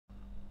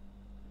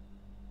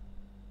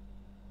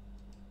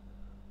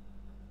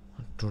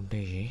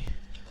Today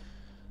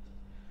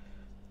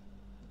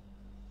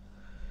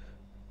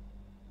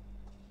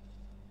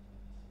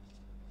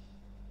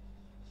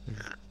we'll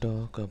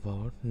talk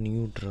about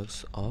new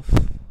drugs of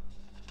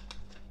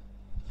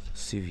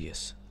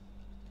CVS.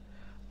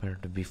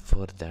 But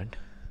before that,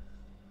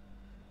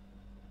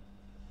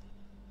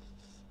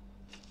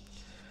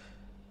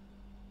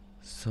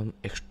 some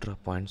extra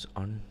points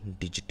on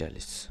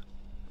digitalis.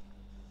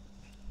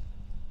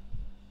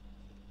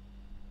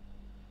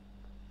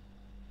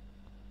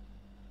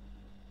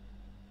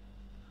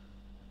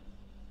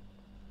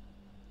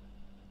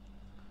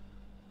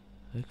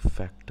 Like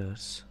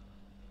factors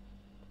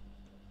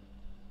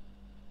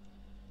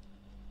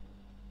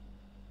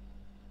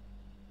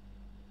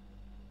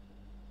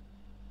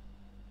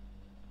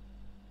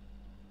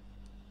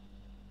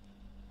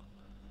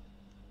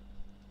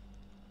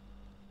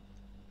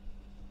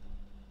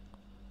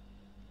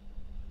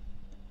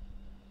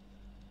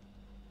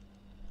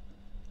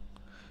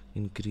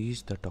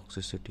increase the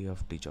toxicity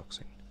of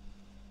digoxin.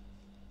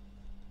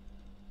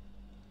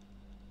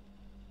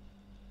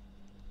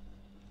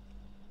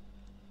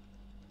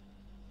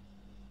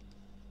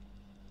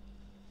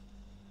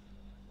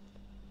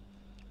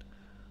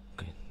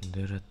 Okay,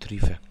 there are three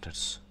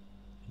factors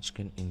which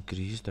can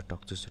increase the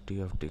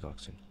toxicity of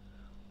digoxin.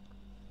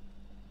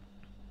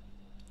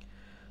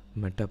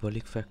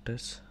 Metabolic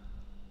factors,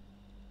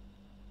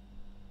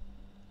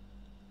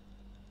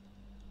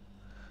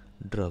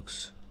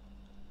 drugs,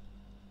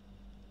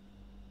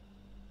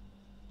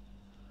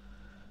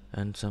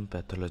 and some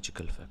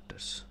pathological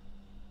factors.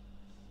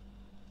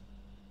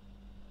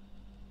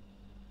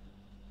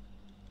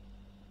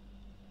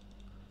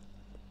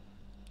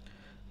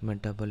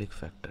 Metabolic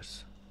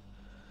factors.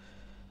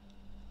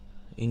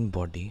 In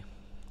body,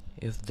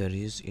 if there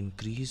is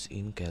increase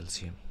in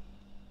calcium,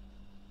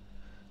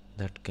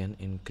 that can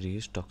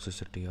increase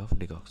toxicity of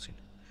digoxin.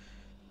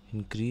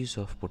 Increase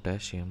of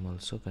potassium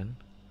also can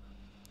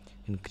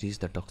increase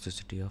the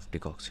toxicity of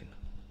digoxin.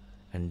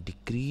 And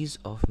decrease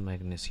of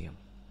magnesium,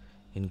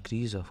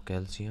 increase of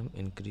calcium,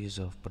 increase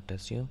of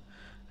potassium,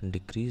 and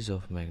decrease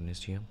of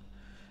magnesium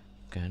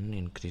can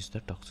increase the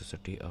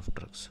toxicity of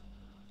drugs.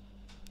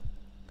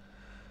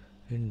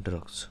 In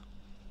drugs,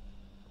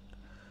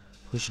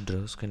 which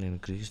drugs can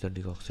increase the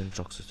digoxin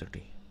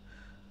toxicity?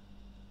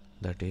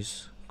 That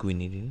is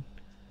quinidine,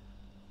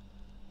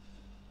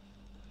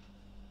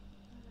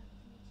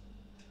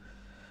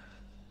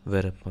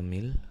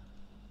 verapamil,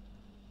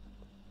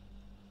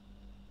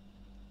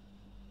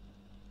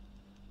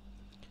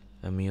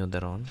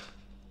 amiodarone,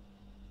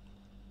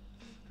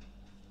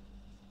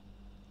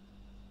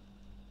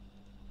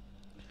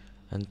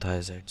 and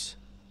thiazides.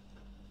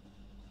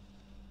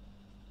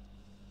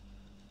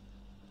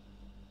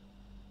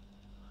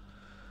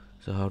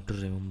 So how to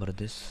remember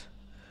this?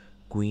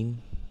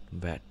 Queen,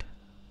 VAT.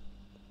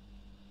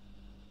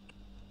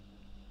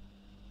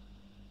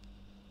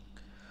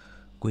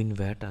 Queen,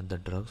 VAT are the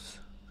drugs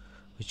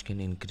which can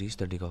increase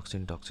the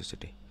digoxin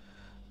toxicity.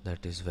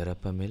 That is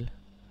verapamil,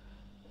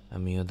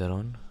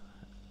 amiodarone,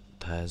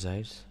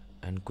 thiazides,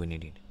 and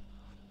quinidine.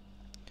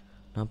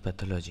 Now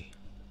pathology.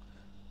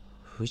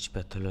 Which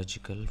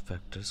pathological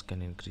factors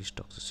can increase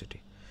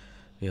toxicity?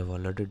 We have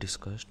already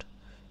discussed.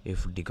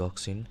 If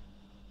digoxin,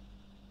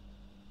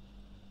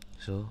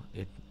 so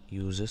it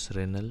uses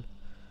renal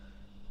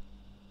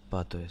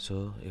pathway.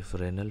 So if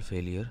renal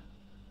failure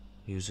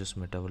uses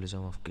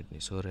metabolism of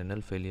kidney, so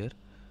renal failure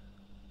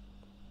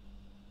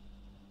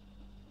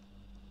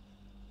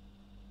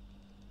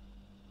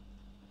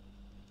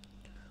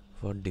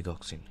for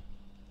digoxin.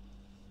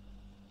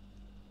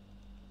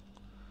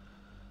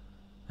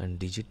 And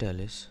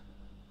digitalis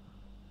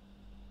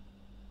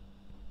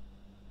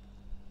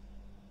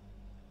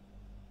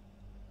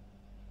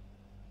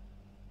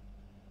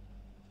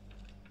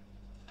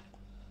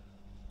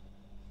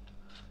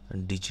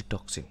and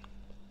digitoxin.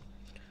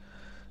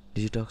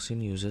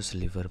 Digitoxin uses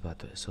liver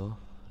pathway, so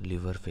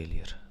liver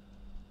failure.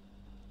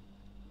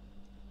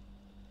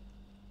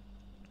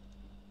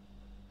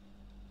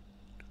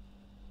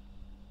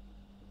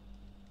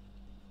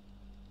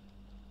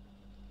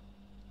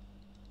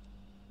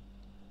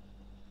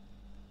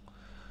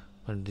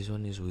 But this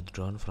one is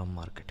withdrawn from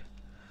market.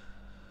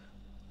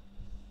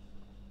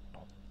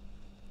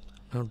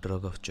 Now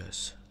drug of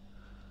choice.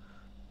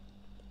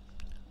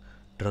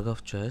 Drug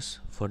of choice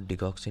for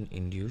digoxin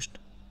induced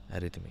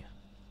arrhythmia.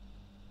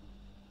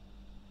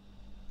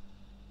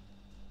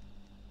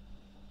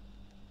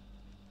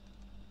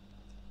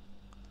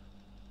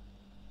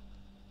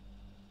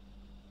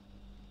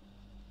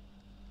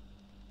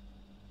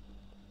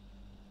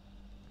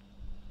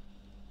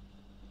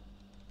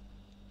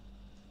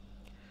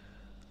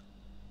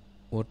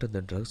 What are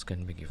the drugs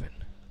can be given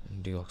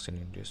in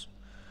digoxin induced?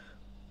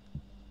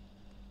 You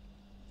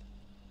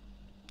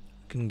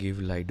can give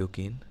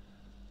lidocaine,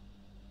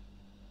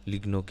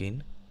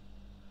 lignocaine,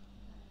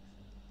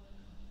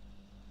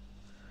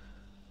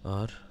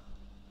 or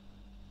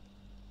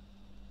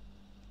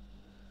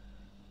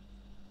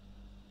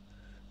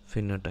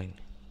phenotine.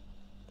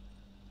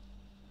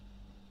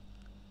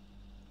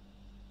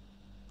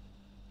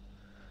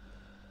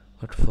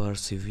 But for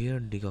severe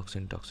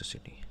digoxin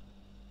toxicity,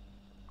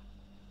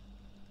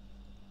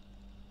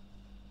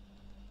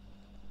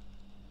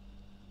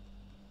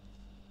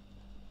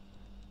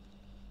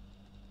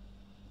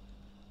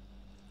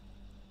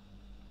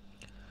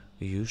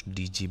 we use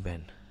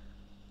DG-bind.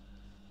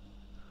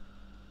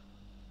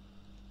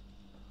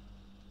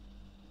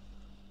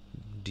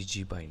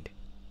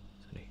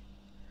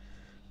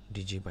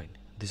 DG-bind.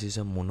 This is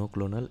a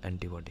monoclonal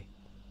antibody.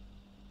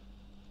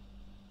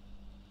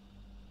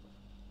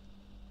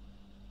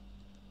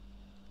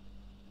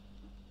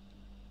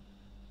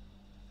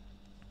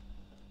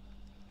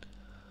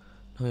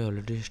 Now I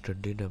already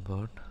studied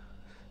about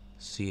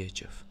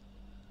CHF,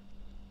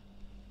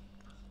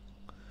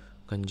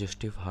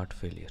 congestive heart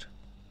failure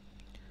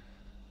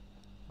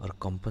or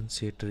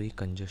compensatory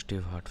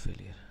congestive heart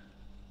failure.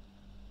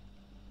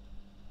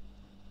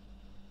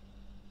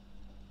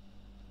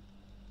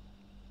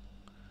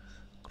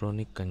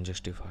 Chronic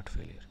congestive heart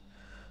failure.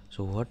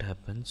 So what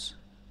happens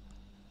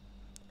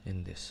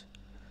in this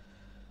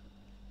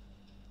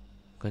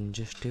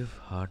congestive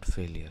heart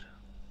failure?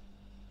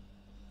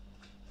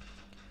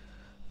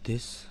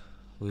 This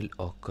will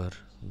occur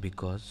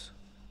because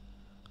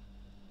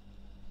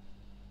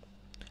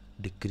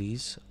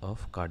decrease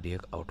of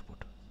cardiac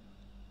output.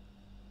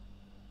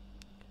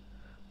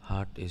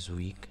 Heart is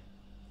weak,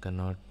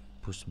 cannot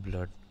push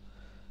blood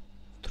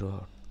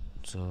throughout,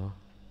 so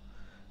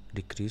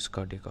decrease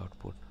cardiac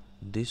output.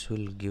 This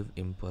will give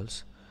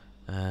impulse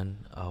and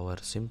our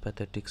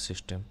sympathetic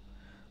system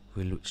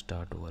will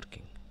start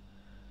working.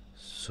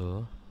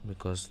 So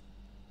because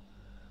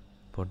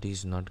body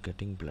is not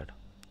getting blood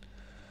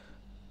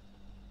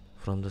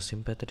from the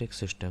sympathetic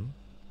system,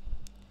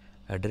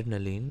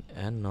 adrenaline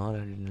and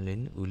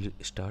noradrenaline will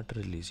start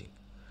releasing,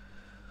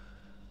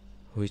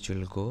 which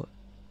will go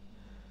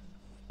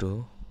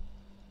to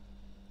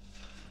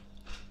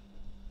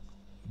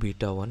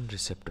beta 1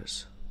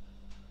 receptors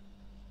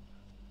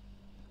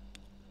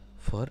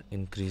for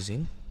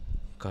increasing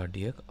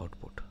cardiac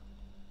output.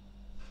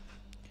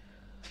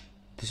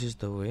 This is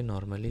the way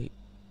normally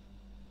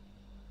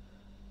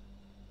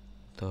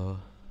the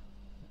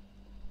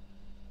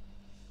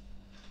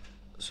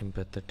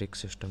sympathetic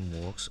system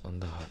works on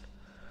the heart,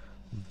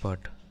 but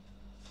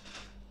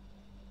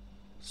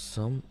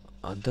some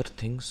other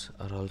things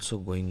are also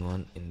going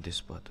on in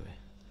this pathway,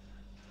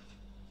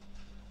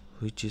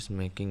 which is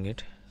making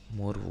it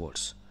more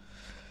worse.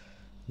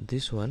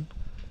 This one,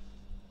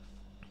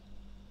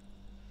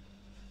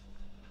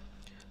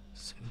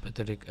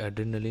 sympathetic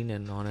adrenaline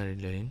and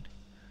non-adrenaline,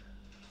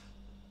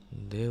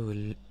 they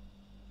will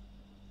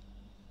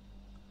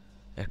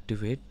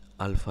activate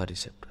alpha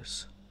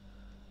receptors.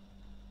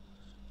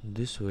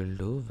 This will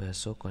do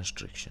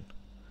vasoconstriction.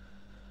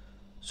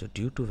 So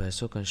due to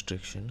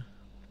vasoconstriction,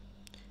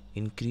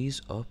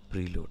 increase of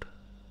preload.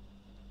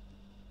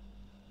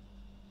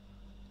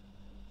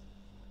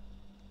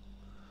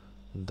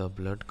 The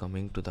blood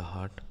coming to the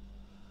heart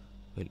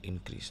will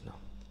increase now.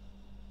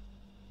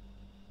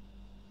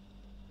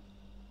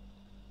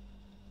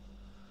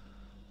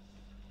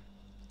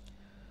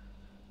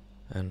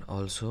 And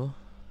also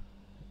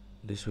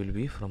this will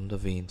be from the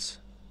veins.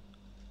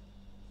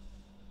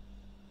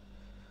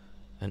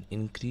 An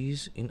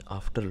increase in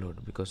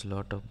afterload because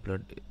lot of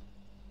blood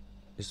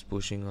is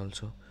pushing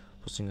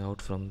out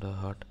from the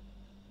heart.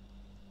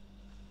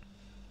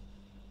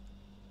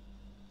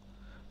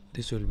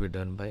 This will be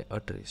done by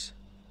arteries.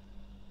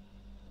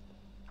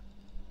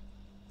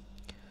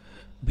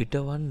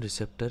 Beta 1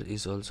 receptor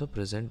is also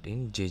present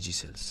in JG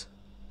cells.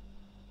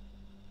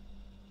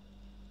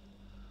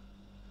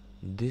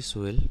 This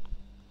will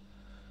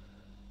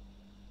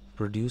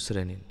produce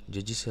renin.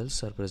 JG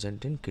cells are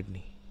present in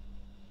kidney.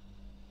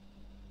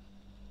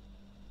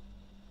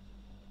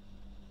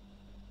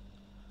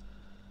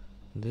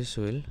 This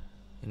will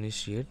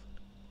initiate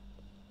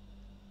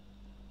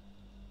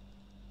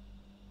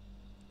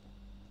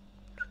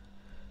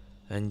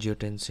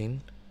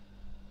angiotensin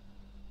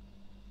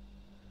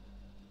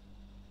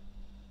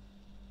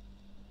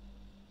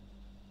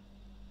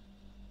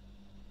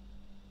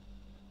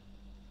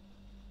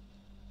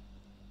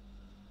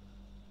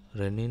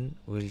renin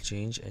will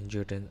change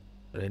renin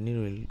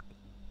will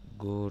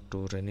go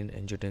to renin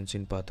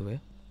angiotensin pathway.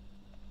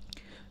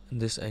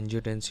 This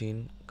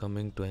angiotensin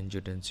coming to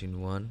angiotensin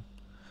 1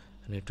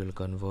 and it will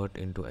convert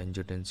into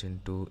angiotensin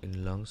 2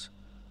 in lungs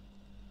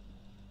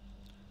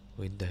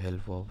with the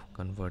help of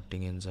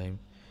converting enzyme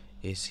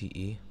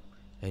ACE,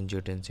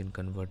 angiotensin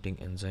converting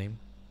enzyme.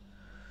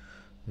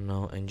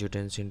 Now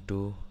angiotensin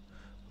 2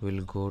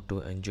 will go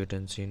to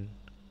angiotensin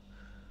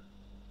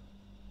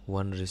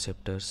 1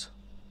 receptors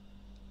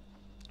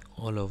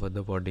all over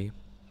the body.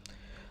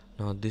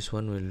 Now this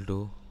one will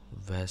do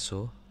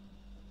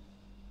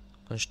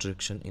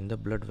vasoconstriction in the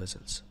blood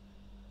vessels.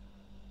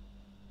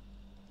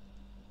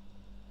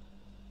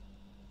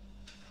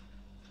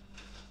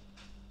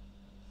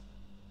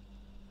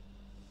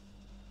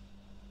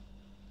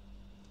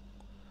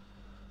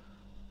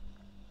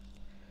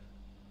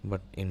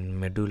 But in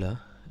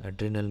medulla,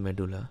 adrenal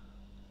medulla,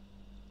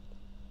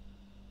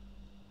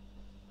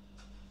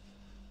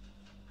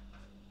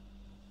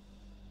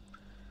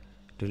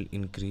 It will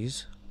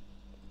increase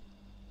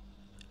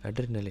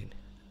adrenaline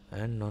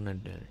and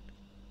non-adrenaline.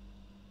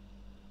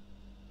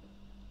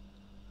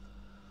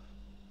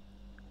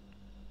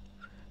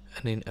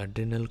 And in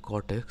adrenal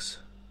cortex,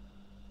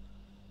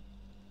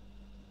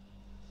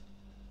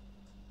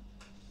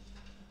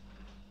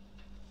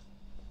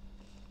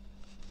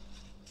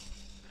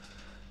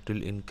 it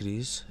will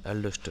increase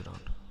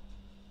aldosterone.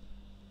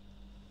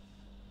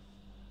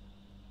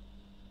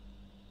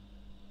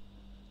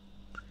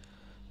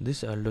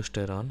 This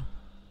aldosterone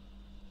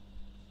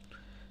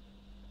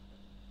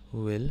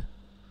will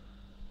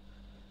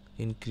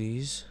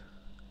increase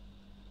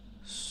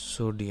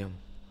sodium,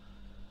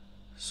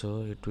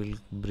 so it will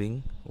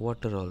bring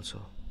water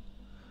also.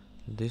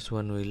 This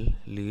one will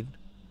lead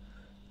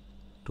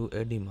to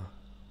edema,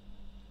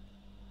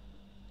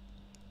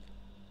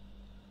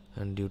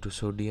 and due to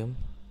sodium,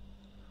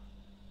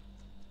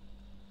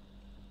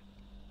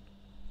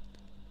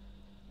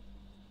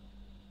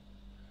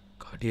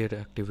 cardiac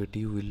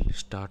activity will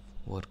start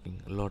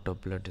working. A lot of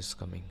blood is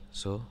coming,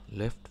 so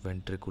left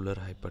ventricular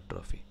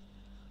hypertrophy.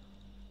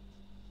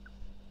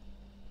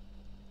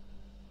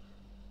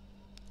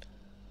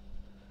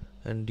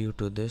 And due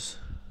to this,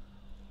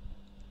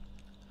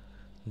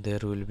 there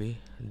will be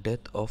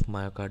death of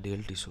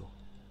myocardial tissue.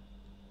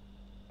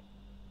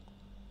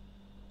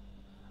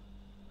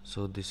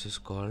 So this is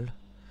called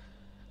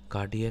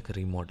cardiac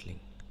remodeling.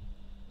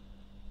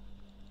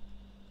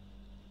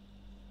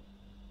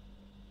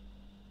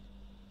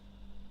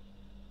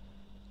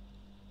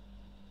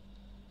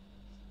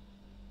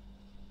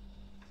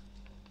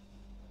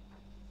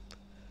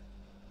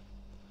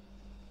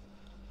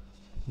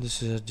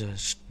 This is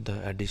just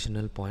the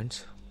additional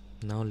points.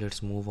 Now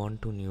let's move on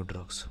to new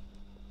drugs.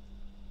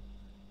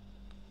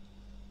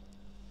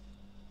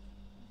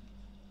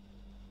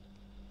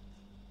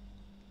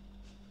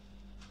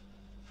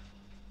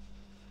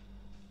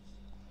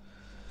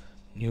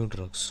 New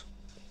drugs.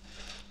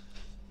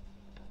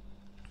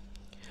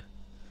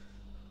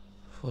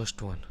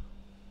 First one.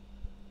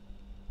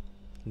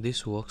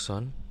 This works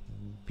on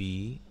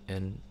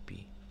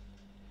BNP,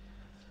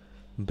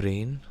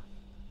 brain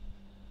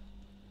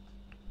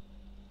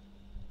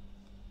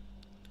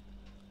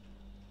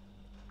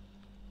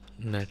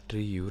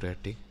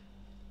Natriuretic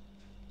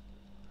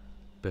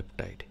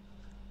peptide.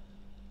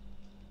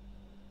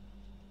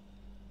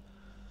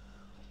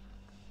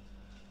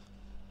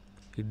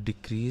 It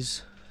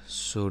decreases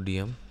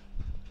sodium,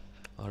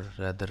 or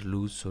rather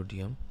lose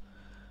sodium,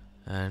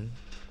 and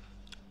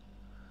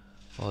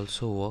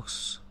also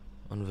works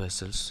on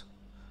vessels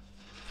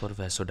for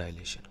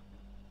vasodilation.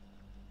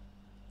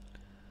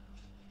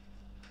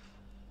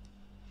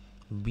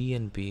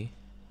 BNP,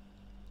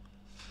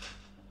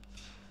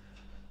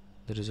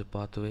 there is a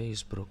pathway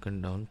is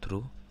broken down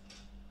through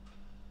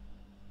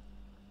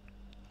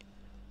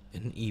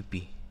NEP.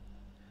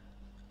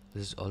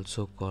 This is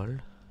also called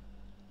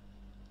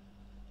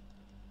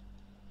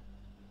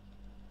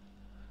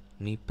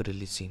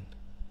Neprilysin.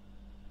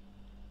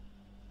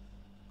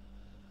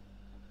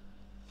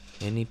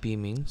 NEP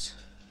means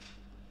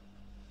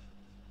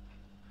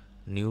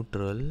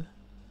neutral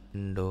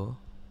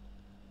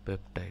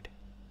endopeptide.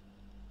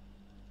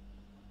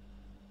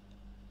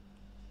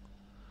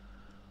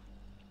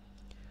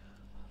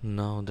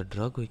 Now the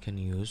drug we can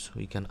use,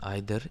 we can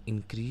either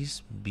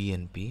increase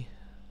BNP,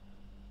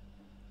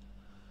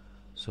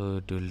 so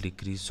it will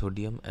decrease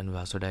sodium and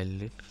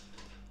vasodilate,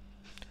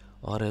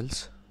 or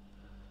else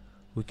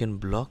we can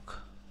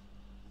block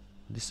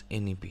this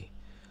NEP,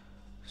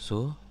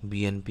 so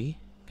BNP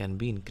can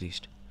be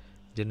increased.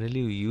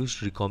 Generally we use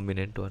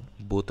recombinant one,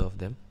 both of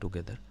them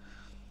together,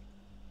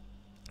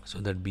 so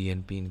that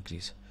BNP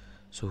increase.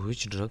 So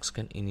which drugs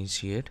can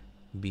initiate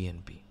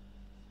BNP?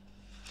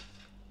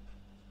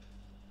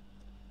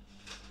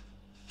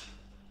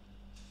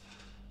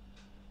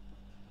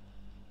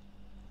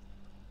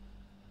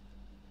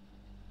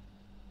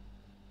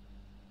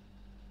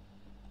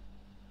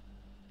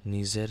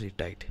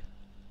 Natriuretic.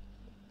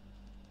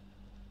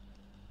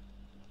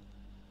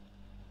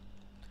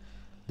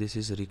 This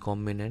is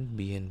recombinant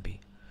BNP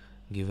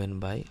given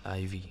by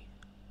IV.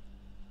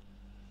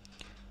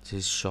 This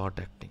is short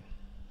acting.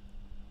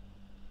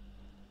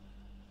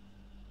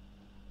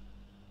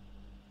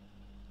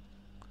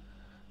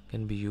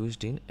 Can be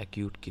used in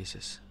acute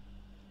cases.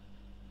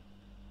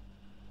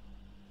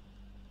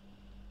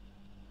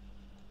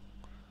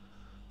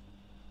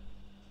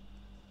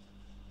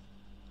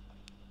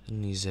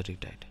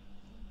 Natriuretic.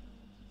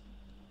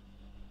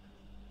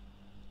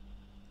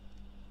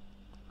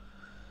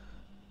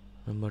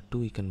 Number 2,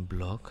 we can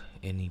block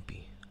NEP.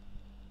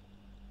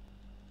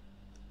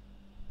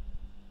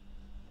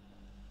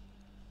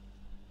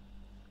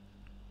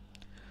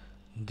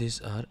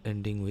 These are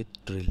ending with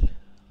trill.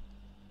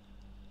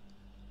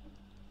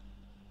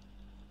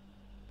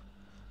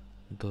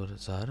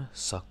 Those are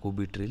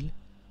sacubitril,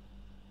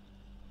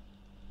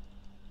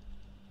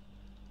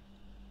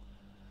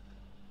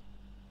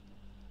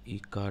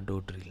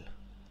 icadotril.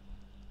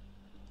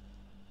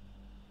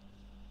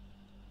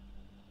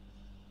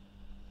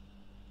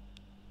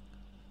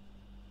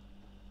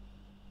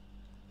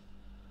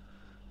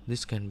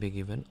 This can be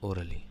given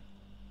orally.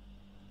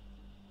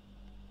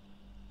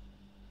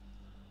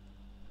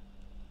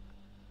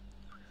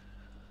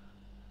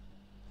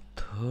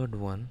 Third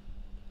one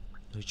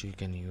which we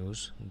can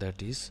use,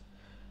 that is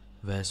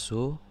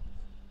Vesopeptide.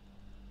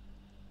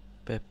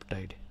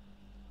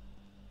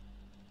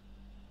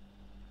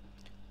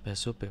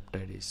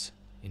 Vesopeptidase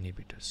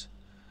inhibitors.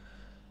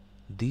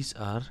 These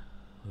are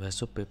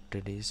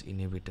Vesopeptidase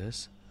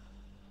inhibitors.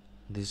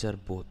 These are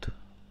both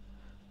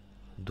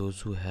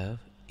those who have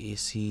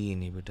ACE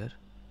inhibitor,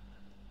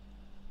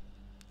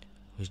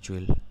 which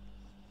will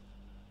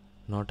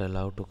not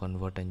allow to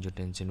convert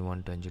angiotensin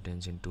 1 to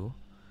angiotensin 2,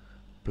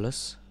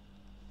 plus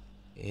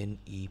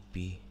NEP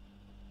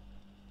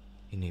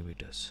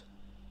inhibitors.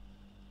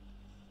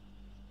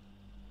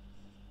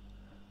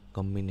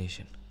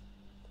 Combination.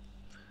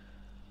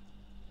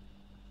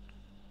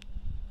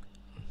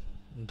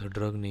 The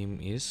drug name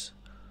is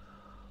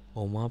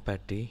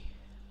Omapatrelate.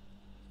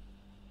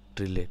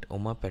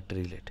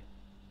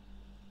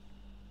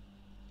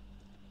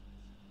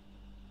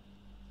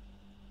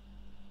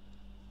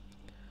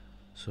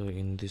 So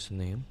in this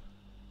name,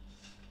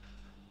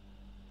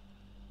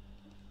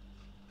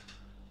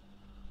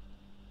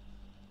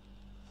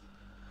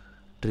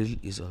 trill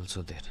is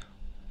also there.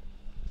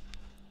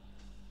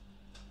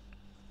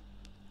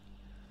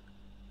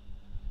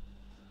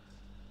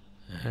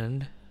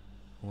 And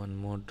one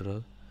more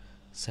drug,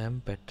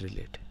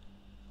 Sampatrilate.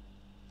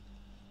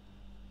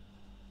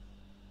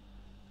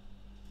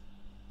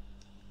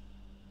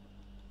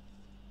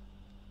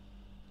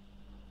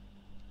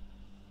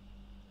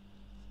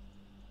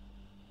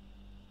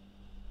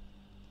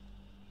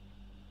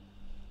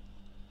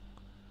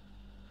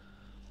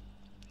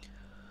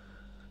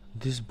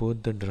 These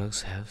both the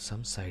drugs have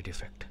some side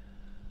effect.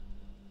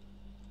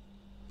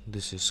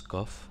 This is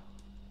cough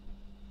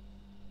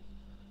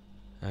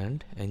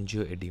and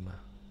angioedema.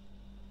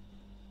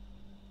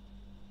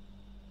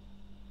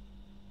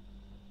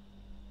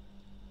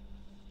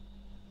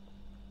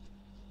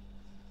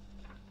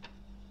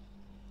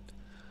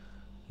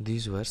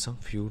 These were some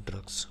few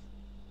drugs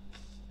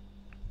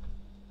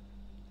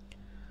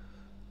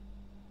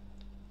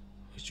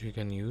which we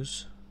can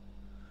use.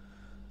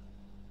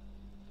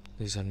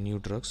 These are new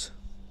drugs: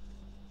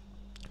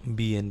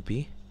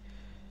 BNP,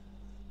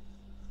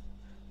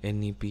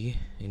 NEP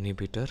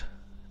inhibitor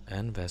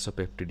and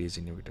Vesopeptidase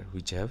inhibitor,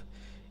 which have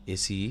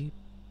ACE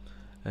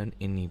and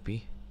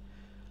NEP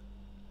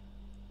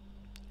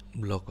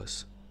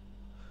blockers.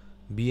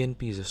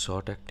 BNP is a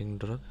short acting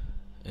drug.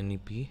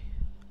 NEP,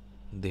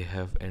 they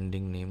have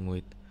ending name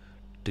with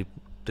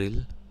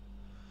trill,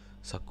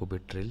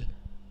 sacubitril,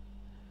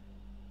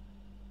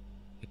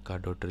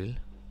 icadotril.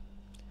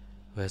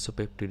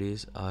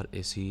 Vesopeptidase are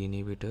ACE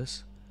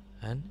inhibitors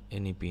and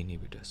NEP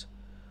inhibitors.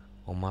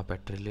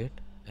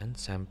 Omapatrelate and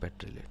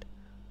Sampatrilate,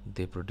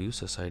 they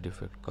produce a side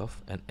effect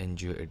cough and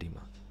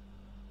angioedema.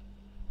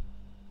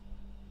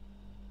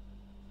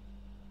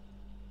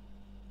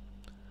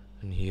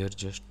 And here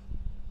just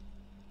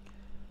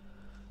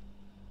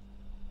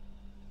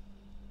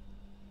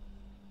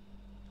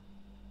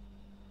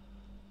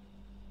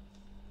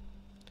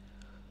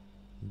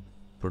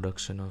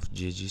production of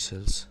JG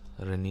cells,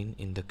 renin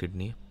in the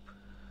kidney,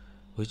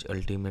 which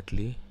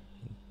ultimately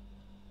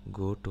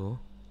go to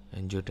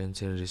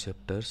angiotensin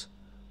receptors,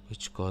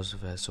 which cause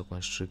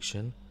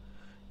vasoconstriction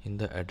in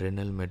the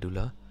adrenal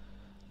medulla.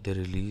 They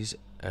release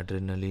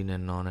adrenaline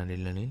and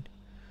non-adrenaline.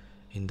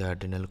 In the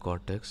adrenal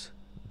cortex,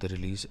 they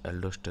release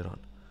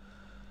aldosterone.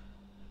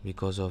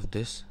 Because of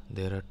this,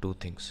 there are two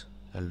things: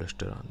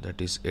 aldosterone,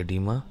 that is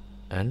edema,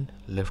 and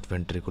left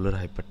ventricular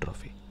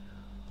hypertrophy.